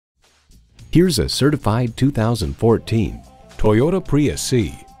Here's a certified 2014 Toyota Prius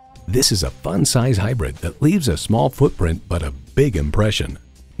C. This is a fun-size hybrid that leaves a small footprint but a big impression.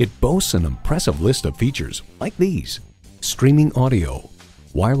 It boasts an impressive list of features like these: streaming audio,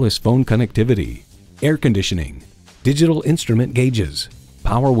 wireless phone connectivity, air conditioning, digital instrument gauges,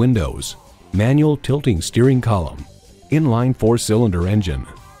 power windows, manual tilting steering column, inline 4-cylinder engine,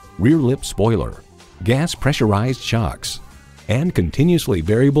 rear lip spoiler, gas pressurized shocks, and continuously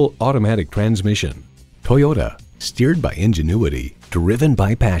variable automatic transmission. Toyota, steered by ingenuity, driven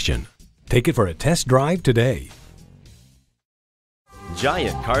by passion. Take it for a test drive today.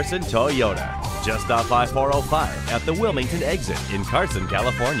 Giant Carson Toyota, just off I-405 at the Wilmington exit in Carson,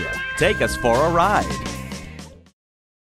 California. Take us for a ride.